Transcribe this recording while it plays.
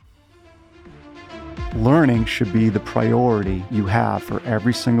Learning should be the priority you have for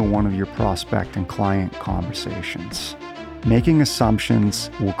every single one of your prospect and client conversations. Making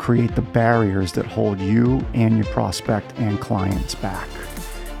assumptions will create the barriers that hold you and your prospect and clients back.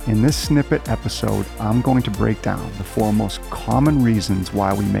 In this snippet episode, I'm going to break down the 4 most common reasons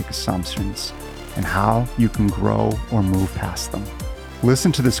why we make assumptions and how you can grow or move past them.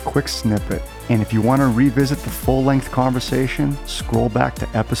 Listen to this quick snippet, and if you want to revisit the full-length conversation, scroll back to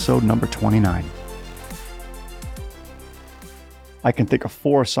episode number 29. I can think of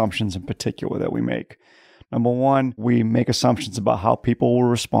 4 assumptions in particular that we make. Number 1, we make assumptions about how people will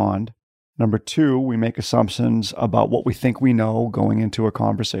respond. Number 2, we make assumptions about what we think we know going into a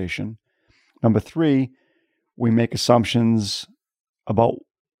conversation. Number 3, we make assumptions about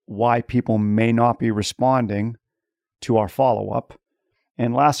why people may not be responding to our follow-up.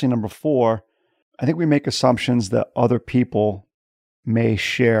 And lastly, number 4, I think we make assumptions that other people may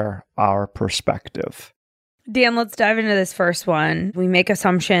share our perspective. Dan, let's dive into this first one. We make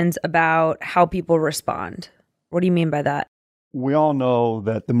assumptions about how people respond. What do you mean by that? We all know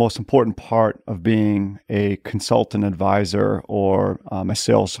that the most important part of being a consultant advisor or a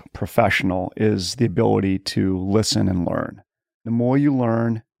sales professional is the ability to listen and learn. The more you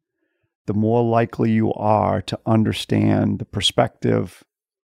learn, the more likely you are to understand the perspective,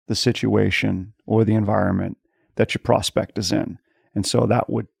 the situation, or the environment that your prospect is in. And so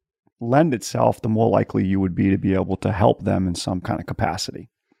that would lend itself, the more likely you would be to be able to help them in some kind of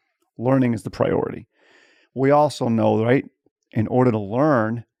capacity. Learning is the priority. We also know, right, in order to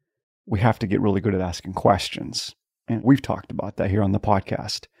learn, we have to get really good at asking questions. And we've talked about that here on the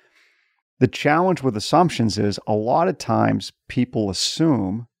podcast. The challenge with assumptions is a lot of times people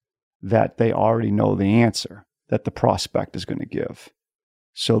assume that they already know the answer that the prospect is going to give.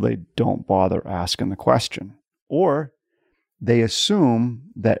 So they don't bother asking the question. Or they assume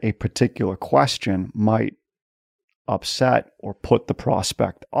that a particular question might upset or put the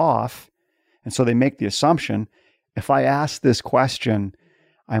prospect off. And so they make the assumption, if I ask this question,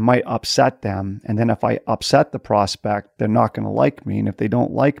 I might upset them. And then if I upset the prospect, they're not going to like me. And if they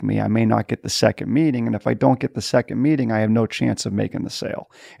don't like me, I may not get the second meeting. And if I don't get the second meeting, I have no chance of making the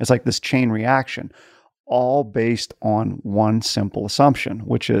sale. It's like this chain reaction, all based on one simple assumption,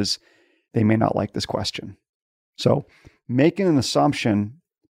 which is they may not like this question. So making an assumption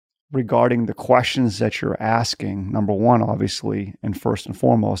regarding the questions that you're asking, number 1, obviously, and first and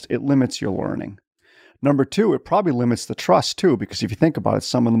foremost, it limits your learning. Number 2, it probably limits the trust too, because if you think about it,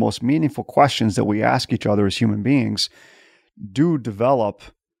 some of the most meaningful questions that we ask each other as human beings do develop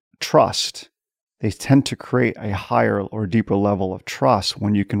trust. They tend to create a higher or deeper level of trust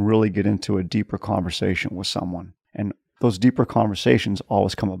when you can really get into a deeper conversation with someone. And those deeper conversations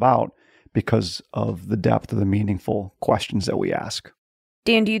always come about because of the depth of the meaningful questions that we ask.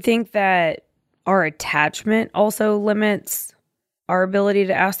 Dan, do you think that our attachment also limits our ability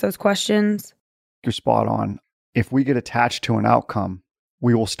to ask those questions? You're spot on. If we get attached to an outcome,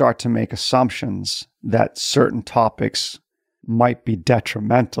 we will start to make assumptions that certain topics might be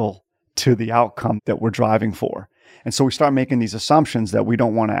detrimental to the outcome that we're driving for. And so we start making these assumptions that we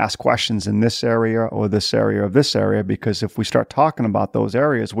don't want to ask questions in this area or this area or this area, because if we start talking about those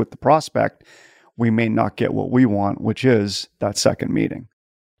areas with the prospect, we may not get what we want, which is that second meeting.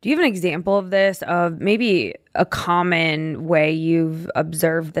 Do you have an example of this, of maybe a common way you've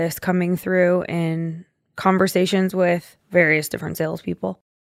observed this coming through in conversations with various different salespeople?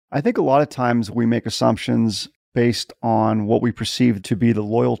 I think a lot of times we make assumptions based on what we perceive to be the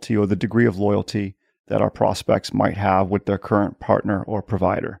loyalty or the degree of loyalty that our prospects might have with their current partner or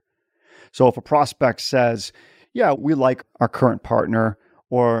provider. So if a prospect says, yeah, we like our current partner,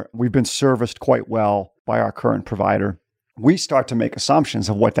 or we've been serviced quite well by our current provider, we start to make assumptions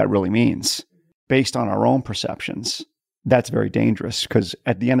of what that really means based on our own perceptions. That's very dangerous, because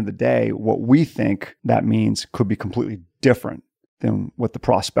at the end of the day, what we think that means could be completely different than what the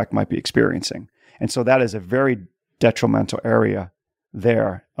prospect might be experiencing. And so that is a very detrimental area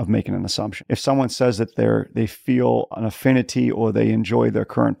there of making an assumption. If someone says that they feel an affinity, or they enjoy their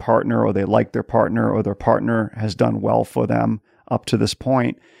current partner, or they like their partner, or their partner has done well for them up to this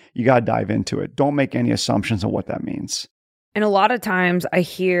point, you got to dive into it. Don't make any assumptions on what that means. And a lot of times I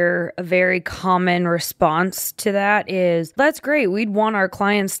hear a very common response to that is, that's great. We'd want our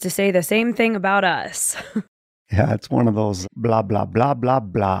clients to say the same thing about us. Yeah, it's one of those blah, blah, blah, blah,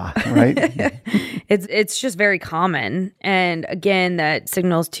 blah, right? It's just very common. And again, that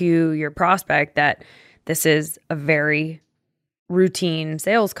signals to your prospect that this is a very routine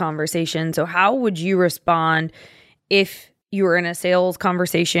sales conversation. So how would you respond if you were in a sales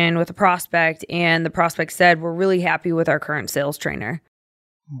conversation with a prospect and the prospect said, we're really happy with our current sales trainer?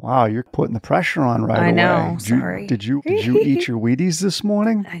 Wow, you're putting the pressure on right away. I know. Sorry. Did you eat your Wheaties this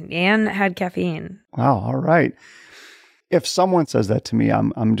morning? And had caffeine. Wow. All right. If someone says that to me,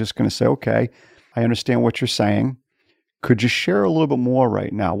 I'm just going to say, okay, I understand what you're saying. Could you share a little bit more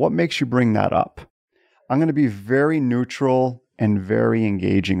right now? What makes you bring that up? I'm going to be very neutral and very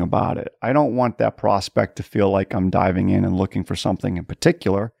engaging about it. I don't want that prospect to feel like I'm diving in and looking for something in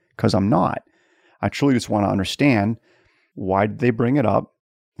particular, because I'm not. I truly just want to understand, why did they bring it up?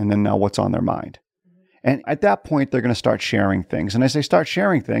 And then now what's on their mind? And at that point, they're going to start sharing things. And as they start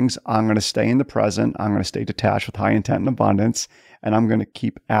sharing things, I'm going to stay in the present. I'm going to stay detached with high intent and abundance. And I'm going to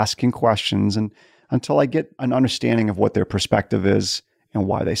keep asking questions until I get an understanding of what their perspective is and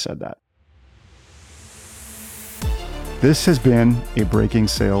why they said that. This has been a Breaking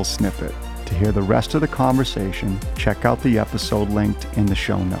Sales Snippet. To hear the rest of the conversation, check out the episode linked in the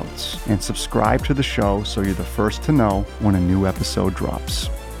show notes and subscribe to the show so you're the first to know when a new episode drops.